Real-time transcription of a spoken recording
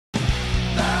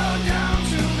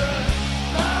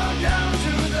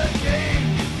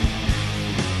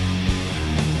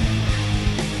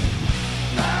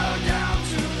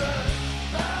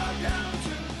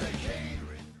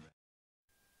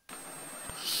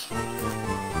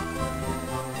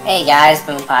Hey guys,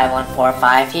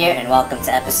 BoomPie145 here, and welcome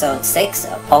to episode 6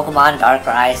 of Pokemon Dark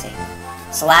Rising.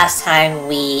 So last time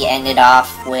we ended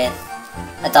off with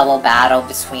a double battle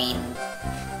between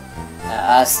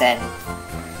us and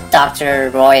Dr.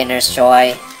 Roy and Nurse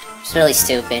Joy. It's really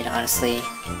stupid, honestly.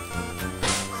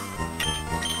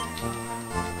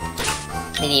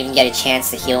 Didn't even get a chance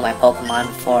to heal my Pokemon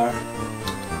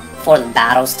before the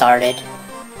battle started.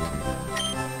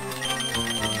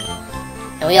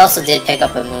 And we also did pick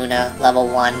up a Muna, level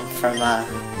 1, from a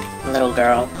little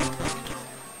girl.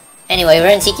 Anyway,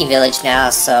 we're in Tiki Village now,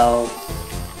 so...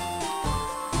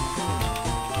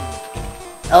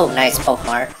 Oh, nice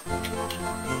Pokemart.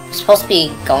 We're supposed to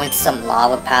be going to some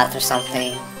lava path or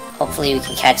something. Hopefully we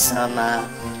can catch some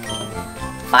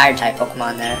Fire-type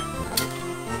Pokemon there.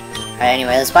 Alright,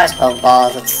 anyway, let's buy some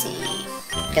Pokeballs. Let's see.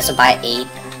 I guess we'll buy 8.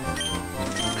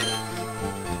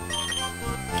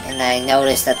 And I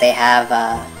noticed that they have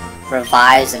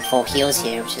revives and full heals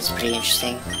here, which is pretty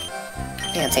interesting.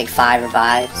 I think I'll take 5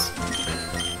 revives.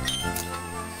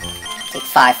 Take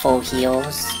 5 full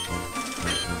heals.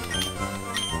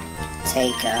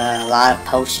 Take a lot of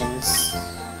potions.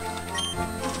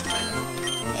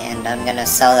 And I'm gonna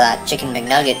sell that Chicken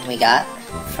McNugget we got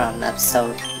from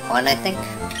episode 1, I think.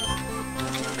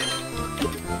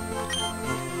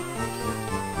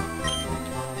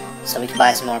 So we can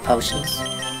buy some more potions.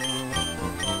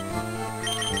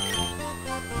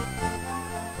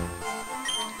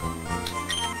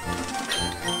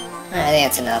 I think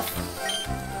that's enough.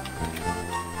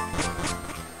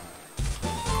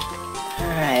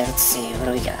 Alright, let's see, what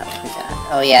do we got?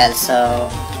 Oh yeah, so...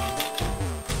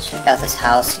 check out this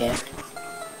house here.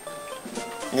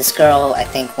 This girl, I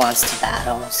think, wants to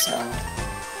battle, so...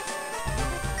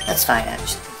 that's fine,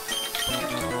 actually.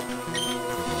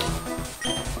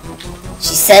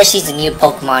 She says she's a new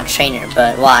Pokemon trainer,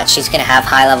 but watch, she's gonna have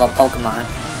high-level Pokemon.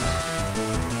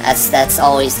 That's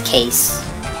always the case.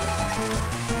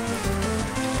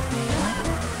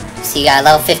 So you got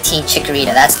level 15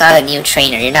 Chikorita. That's not a new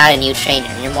trainer. You're not a new trainer.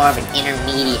 You're more of an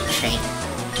intermediate trainer.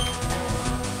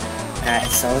 Alright,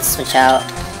 so let's switch out.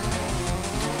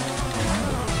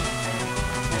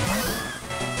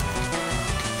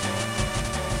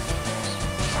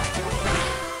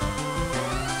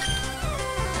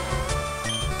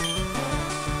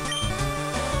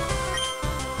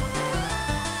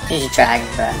 Here's your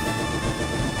Dragon Breath.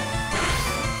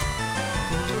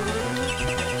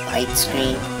 Light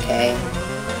screen, okay.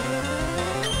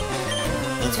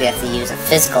 Means we have to use a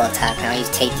physical attack now, use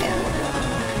takedown.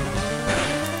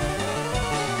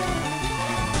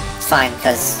 It's fine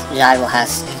because Jadwal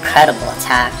has incredible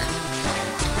attack.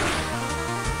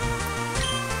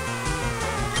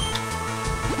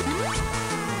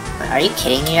 Are you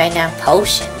kidding me right now?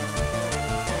 Potion?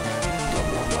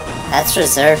 That's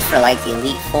reserved for like the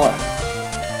Elite Four.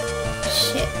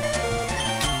 Shit.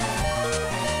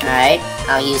 Alright,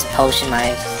 I'll use potion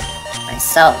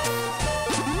myself.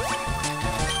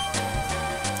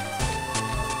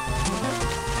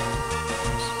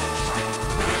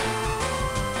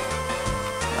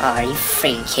 Oh, are you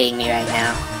freaking kidding me right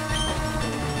now?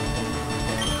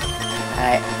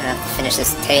 Alright, I'm gonna have to finish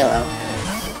this Tailo.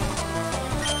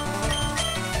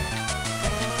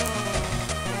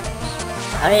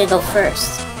 How did it go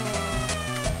first?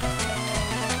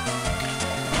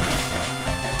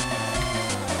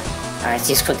 Alright, let's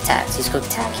use quick attack. Let's use quick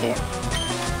attack here.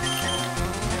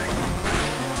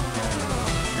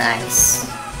 Nice.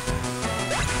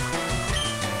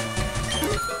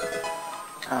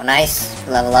 Oh, nice.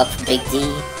 Level up for Big D.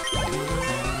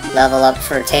 Level up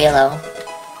for Tailo.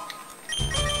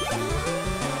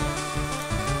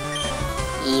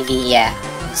 Eevee, yeah.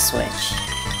 Switch.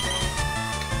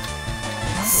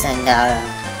 Send out a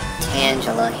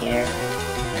Tangela here.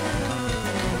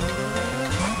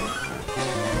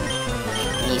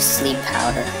 Use Sleep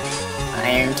Powder.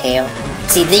 Iron Tail.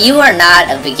 See, you are not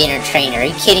a beginner trainer. Are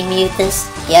you kidding me with this?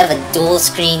 You have a dual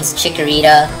screens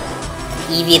Chikorita,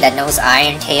 Eevee that knows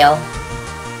Iron Tail.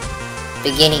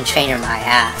 Beginning trainer my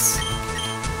ass.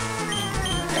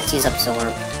 Let's use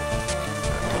Absorb.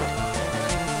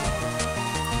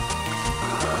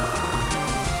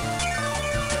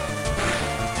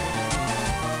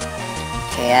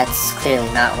 Okay, that's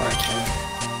clearly not working.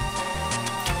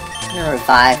 I'm gonna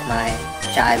revive my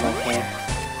Gylo here.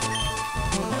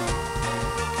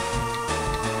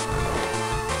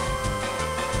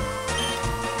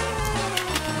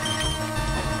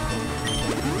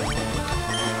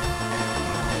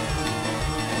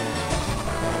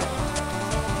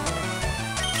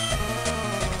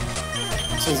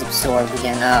 She's absorbed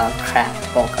again. Oh crap,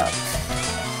 woke up.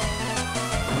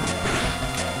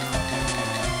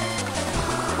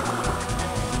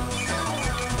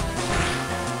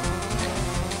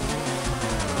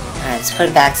 let's put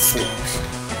it back to sleep.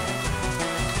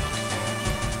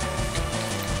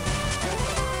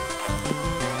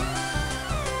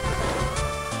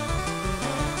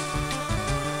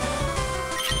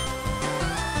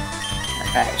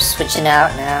 Alright, switching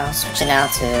out now. Switching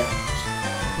out to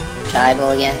Tribal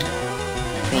again.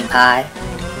 I mean Pie.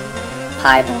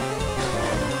 Pieball.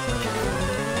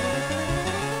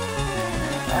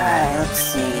 Alright, let's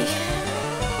see.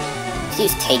 Let's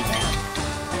use Takedown.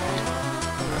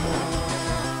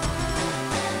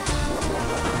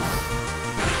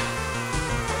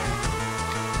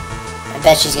 I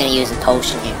bet she's gonna use a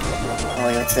potion here. Oh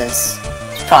wait, what's this?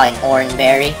 It's probably an orange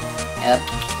berry. Yep.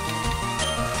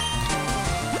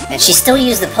 And she still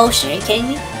used the potion, are you kidding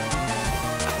me?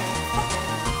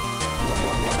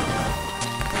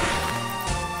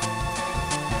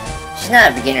 She's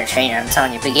not a beginner trainer, I'm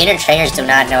telling you. Beginner trainers do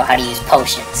not know how to use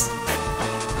potions.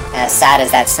 As sad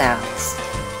as that sounds.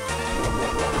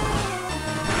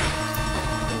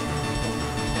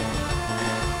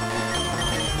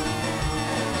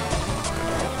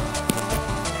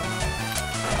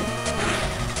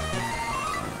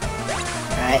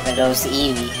 Alright, there goes the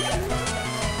Eevee.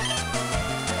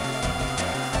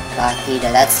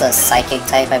 Bakita, that's a psychic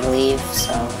type, I believe,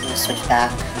 so I'm gonna switch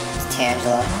back to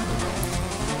Tangela.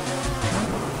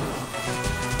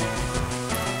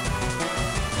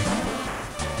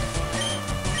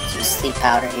 Do sleep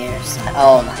powder here.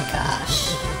 Oh my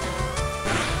gosh.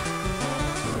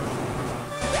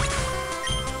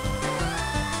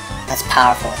 That's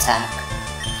powerful attack.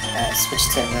 Switch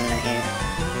to Luna here.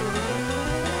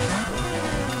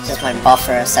 This is my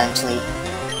buffer essentially.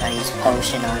 I'm gonna use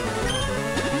potion on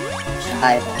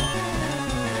Tribal.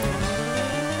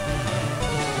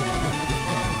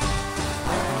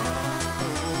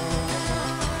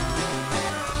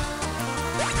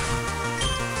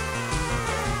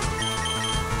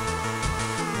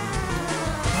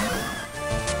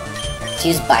 Let's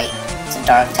use Bite. It's a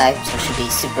dark type, so it should be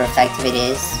super effective. It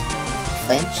is.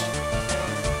 Flinch?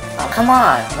 Oh, come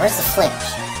on! Where's the flinch?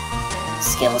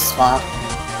 Skill swap.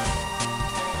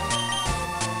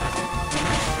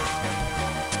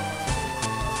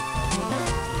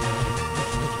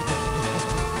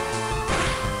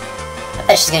 I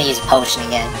bet she's gonna use a potion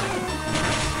again.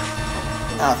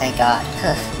 Oh, thank God.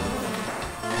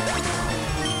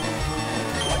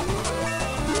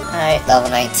 Alright, level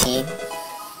 19.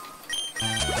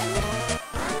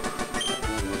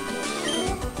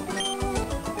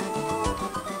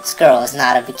 This girl is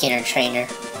not a beginner trainer.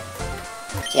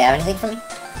 Do you have anything for me?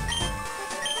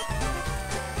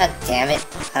 God damn it.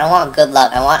 I don't want good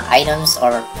luck. I want items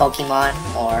or Pokemon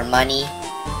or money.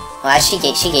 Well,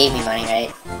 actually, she gave me money,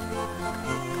 right?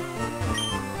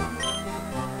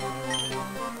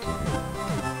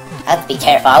 I have to be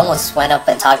careful. I almost went up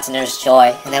and talked to Nurse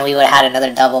Joy, and then we would have had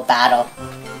another double battle.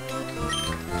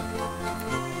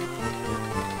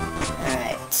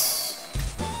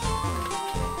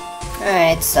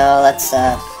 Alright, so let's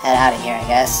head out of here, I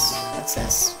guess. What's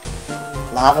this?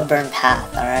 Lava Burn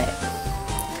Path, alright.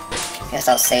 Guess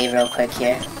I'll save real quick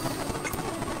here.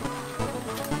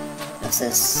 What's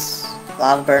this?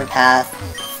 Lava Burn Path,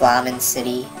 Flamin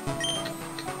City.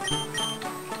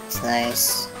 It's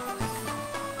nice.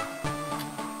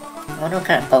 I wonder what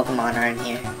kind of Pokemon are in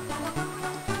here.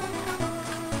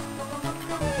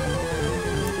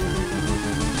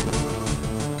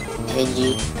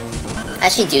 Pidgey. I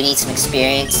actually do need some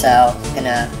experience, so I'm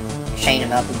gonna train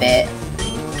him up a bit.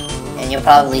 And you'll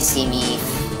probably see me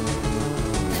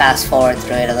fast forward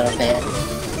through it a little bit.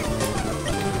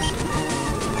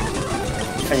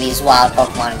 For these wild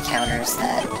Pokemon encounters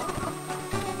that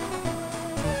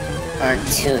aren't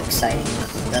too exciting.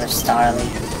 Another Starly.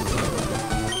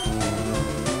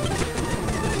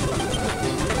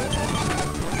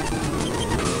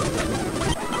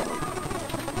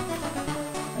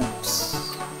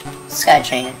 Sky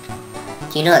Trainer.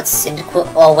 Do you know that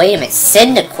Cyndaquil? Oh, wait a minute,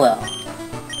 Cyndaquil!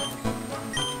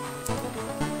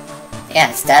 Yeah,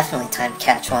 it's definitely time to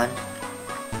catch one.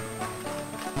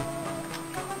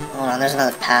 Hold on, there's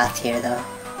another path here, though.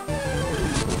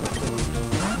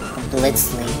 A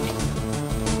Blitzly.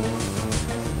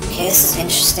 Okay, this is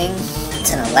interesting.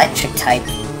 It's an electric type.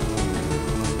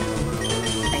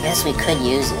 I guess we could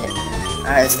use it.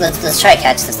 Alright, let's try to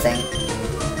catch this thing.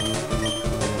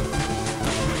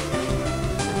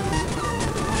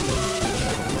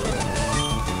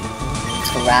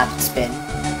 Rapid spin.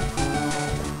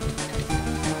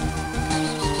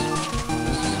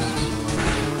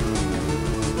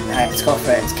 Alright, let's go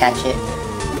for it. Let's catch it.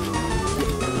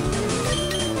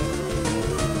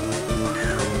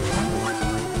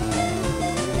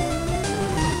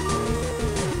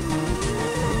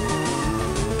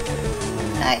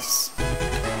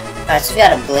 Alright, so we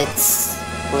got a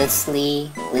Blitzly,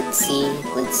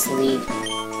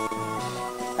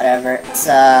 whatever. It's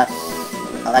a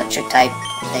electric type,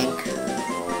 I think.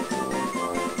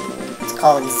 Let's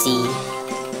call it Z.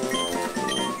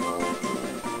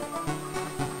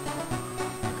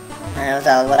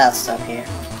 Alright, what else is up here?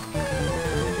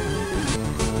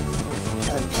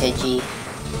 Another Pidgey.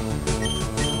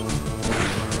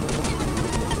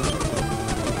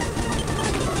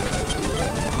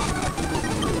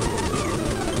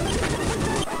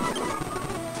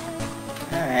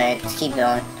 Alright, let's keep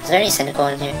going. Is there any Cynical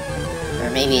in here? Or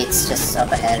maybe it's just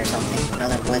up ahead or something.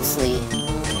 Another Blitzly.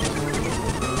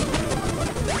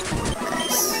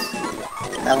 Nice.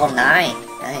 Level 9.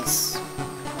 Nice.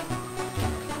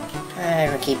 Alright,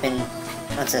 we're keeping...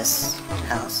 What's this?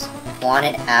 House.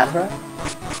 Wanted Abra?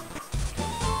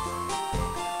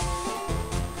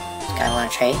 This guy wanna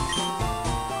trade?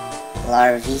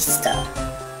 Larvista.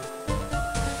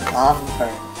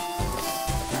 Lovebird.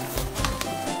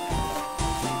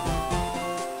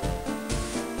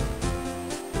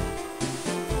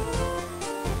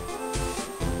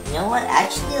 You know what?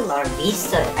 Actually,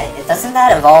 Larvista, doesn't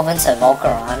that evolve into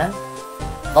Volcarona?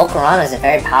 Volcarona is a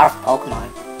very powerful Pokemon,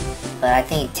 but I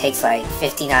think it takes like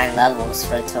 59 levels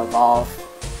for it to evolve.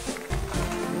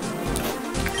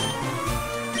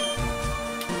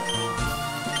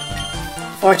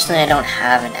 Fortunately, I don't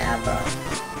have an Abra.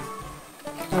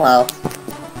 Well,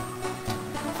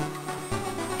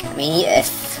 I mean, if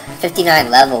 59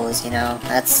 levels, you know,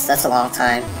 that's a long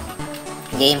time.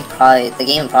 The game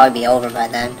will probably be over by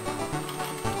then.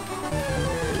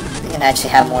 I can actually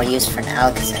have more use for an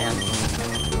Alakazam.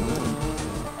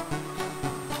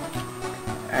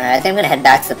 Alright, I think I'm gonna head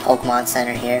back to the Pokemon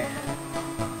Center here.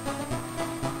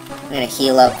 I'm gonna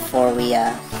heal up before we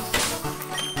head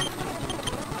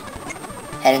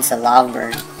into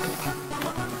Lovebird.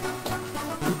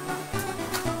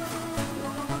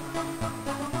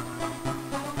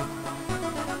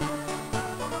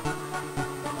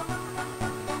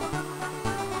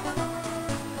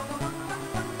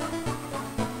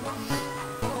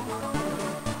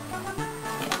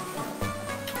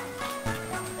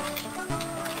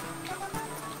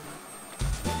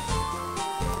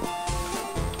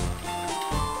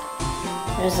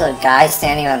 There's a guy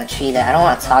standing on the tree that I don't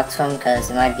want to talk to him because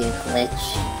it might be a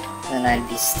glitch, and then I'd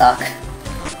be stuck.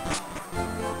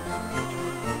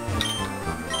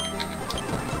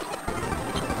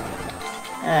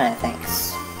 Alright,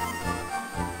 thanks.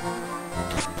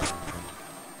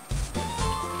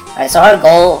 Alright, so our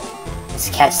goal is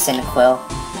to catch Cyndaquil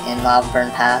in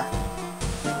Loveburn Path.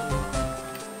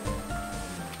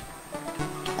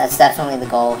 That's definitely the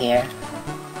goal here.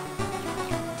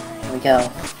 Here we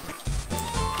go.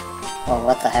 Oh,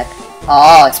 what the heck?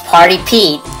 Oh, it's Party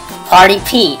Pete! Party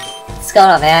Pete! What's going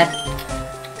on, man?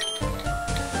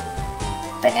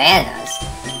 Bananas?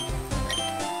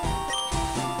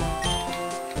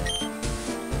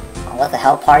 Oh, what the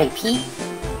hell, Party Pete?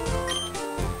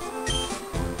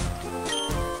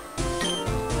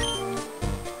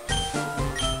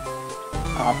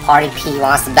 Oh, Party Pete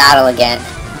wants to battle again.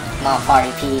 Come on,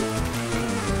 Party Pete.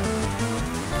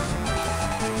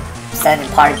 I'm sending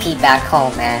Party Pete back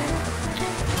home, man.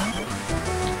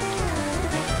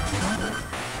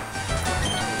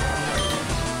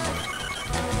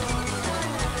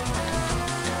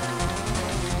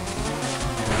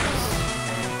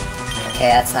 Okay,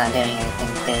 that's not doing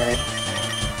anything, clearly.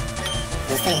 Does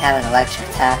this thing have an electric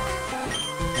attack?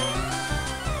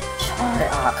 Charge?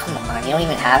 Oh, come on, you don't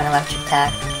even have an electric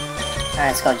attack? Alright,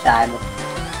 let's go Jibe.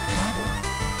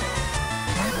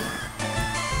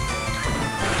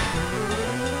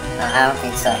 No, I don't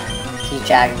think so. Keep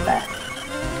Dragon Breath.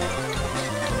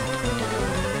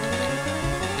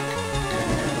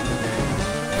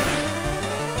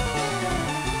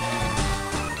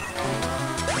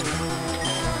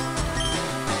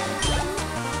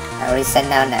 What do we send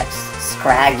now next?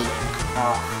 Scraggy.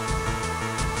 Oh.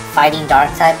 Fighting Dark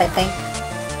type, I think?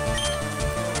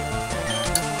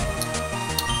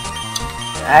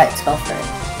 Alright, let's go for it.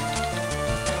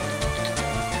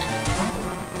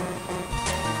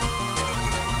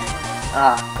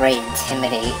 Oh, great.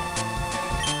 Intimidate.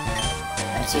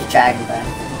 Let's use Dragon Breath.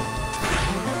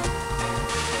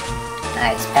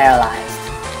 Nice. Paralyzed.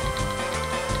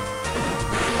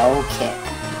 Low kick.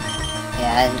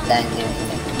 Yeah, that didn't do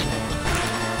anything.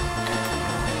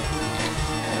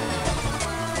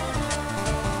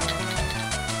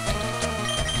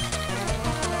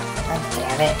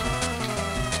 Damn it.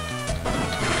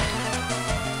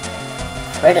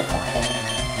 Critical hit.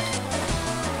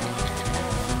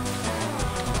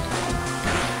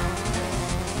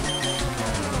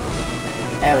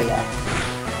 There we go.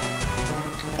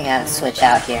 have to switch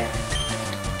out here.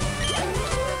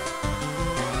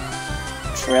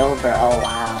 Drillbur, oh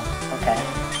wow, okay.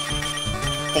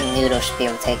 I think Noodle should be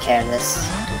able to take care of this.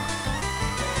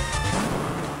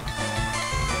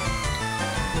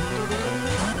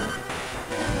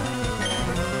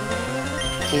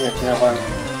 Use Absorb.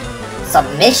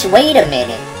 Submission, wait a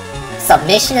minute!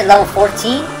 Submission at level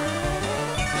 14?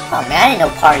 Oh man, I didn't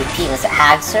know Party Pete was a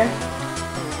Haxer.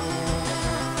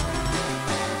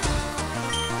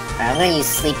 Alright, I'm gonna use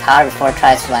Sleep Powder before it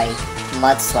tries to like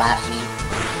mud slap me.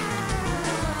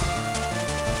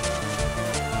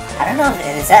 I don't know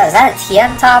if is that a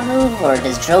TM top move, or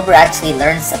does Drillbur actually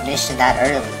learn submission that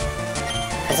early?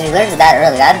 Because if he learns it that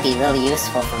early, that'd be really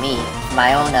useful for me, for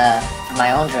my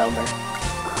own Drillbur.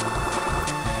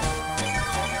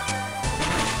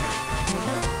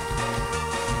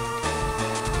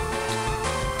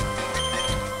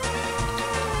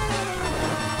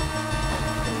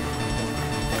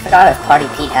 I forgot if Party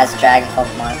Pete has Dragon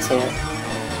Pokemon too.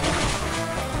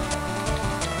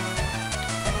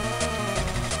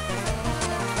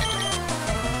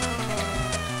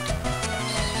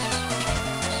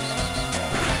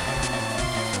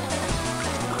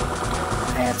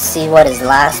 Alright, let's see what his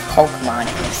last Pokemon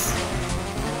is.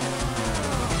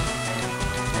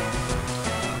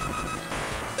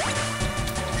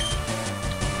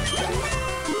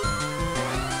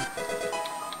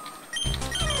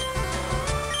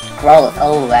 Growth.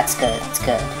 Oh, that's good. That's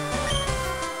good.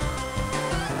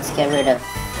 Let's get rid of.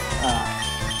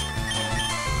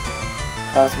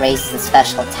 Growth raises the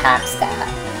special attack stat.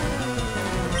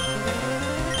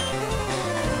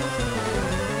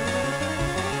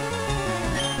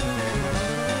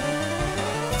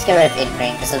 Let's get rid of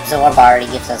Ingrain because Absorb already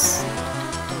gives us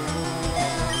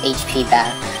HP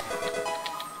back.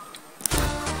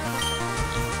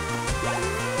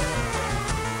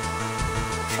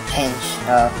 Pinch.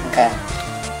 Oh, okay.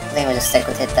 I think we'll just stick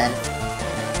with it then.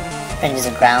 Pinch is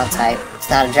a ground type. It's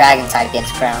not a dragon type yet,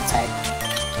 it's a ground type.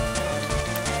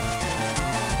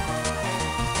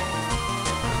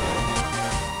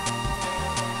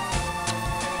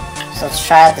 So let's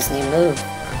try out this new move.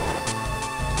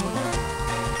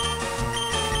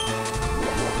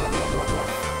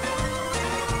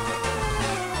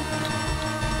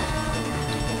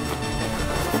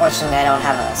 Unfortunately, I don't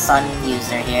have a Sun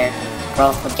user here.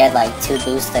 Growth would get like 2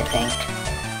 boosts, I think.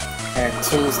 Or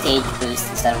 2 stage boosts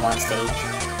instead of 1 stage.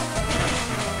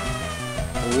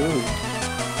 Ooh.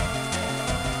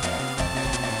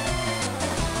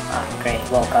 Ah, great,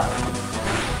 woke up.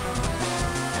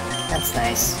 That's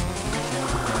nice.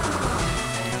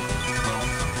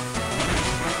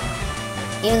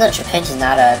 Even though Trapinch is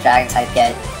not a dragon type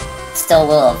yet, it still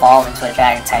will evolve into a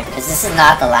dragon type because this is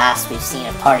not the last we've seen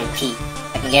of Party Pete.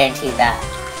 I can guarantee you that.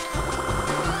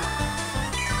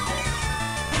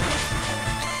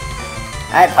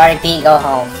 Alright, Party Pete, go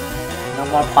home. No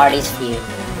more parties for you.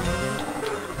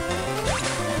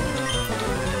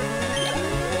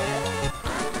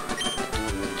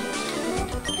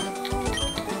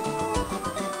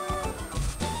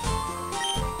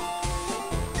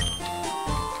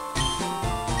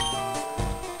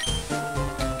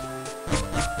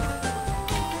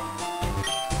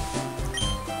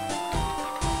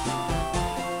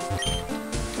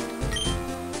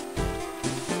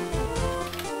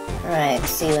 Alright,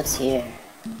 let's see what's here.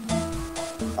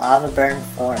 Lava Burn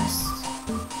Forest.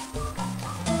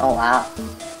 Oh wow.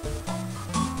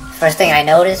 First thing I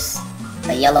noticed,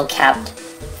 a yellow capped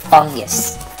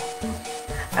fungus.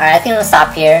 Alright, I think we'll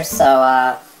stop here. So,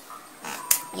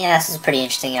 yeah, this is a pretty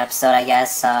interesting episode, I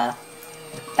guess.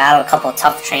 Battled a couple of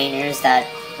tough trainers. That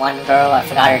one girl, I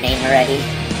forgot her name already.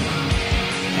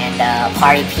 And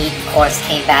Party Pete, of course,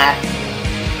 came back.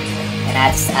 And I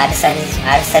had to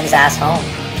send his ass home.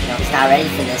 You know, he's not ready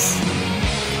for this.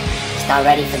 He's not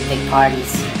ready for the big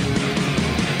parties.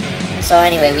 So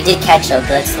anyway, we did catch a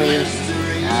Glitzly,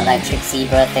 Electric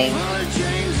Zebra thing.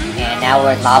 And now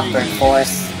we're in Lava Burn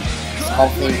Forest. So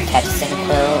hopefully we can catch a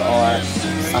Cyndaquil or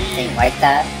something like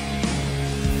that.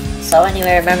 So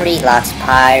anyway, remember to eat lots of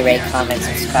pie, rate, comment,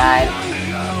 subscribe.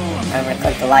 Remember to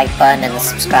click the like button and the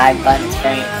subscribe button, it's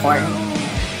very important.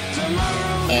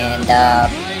 And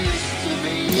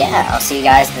yeah, I'll see you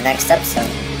guys in the next episode.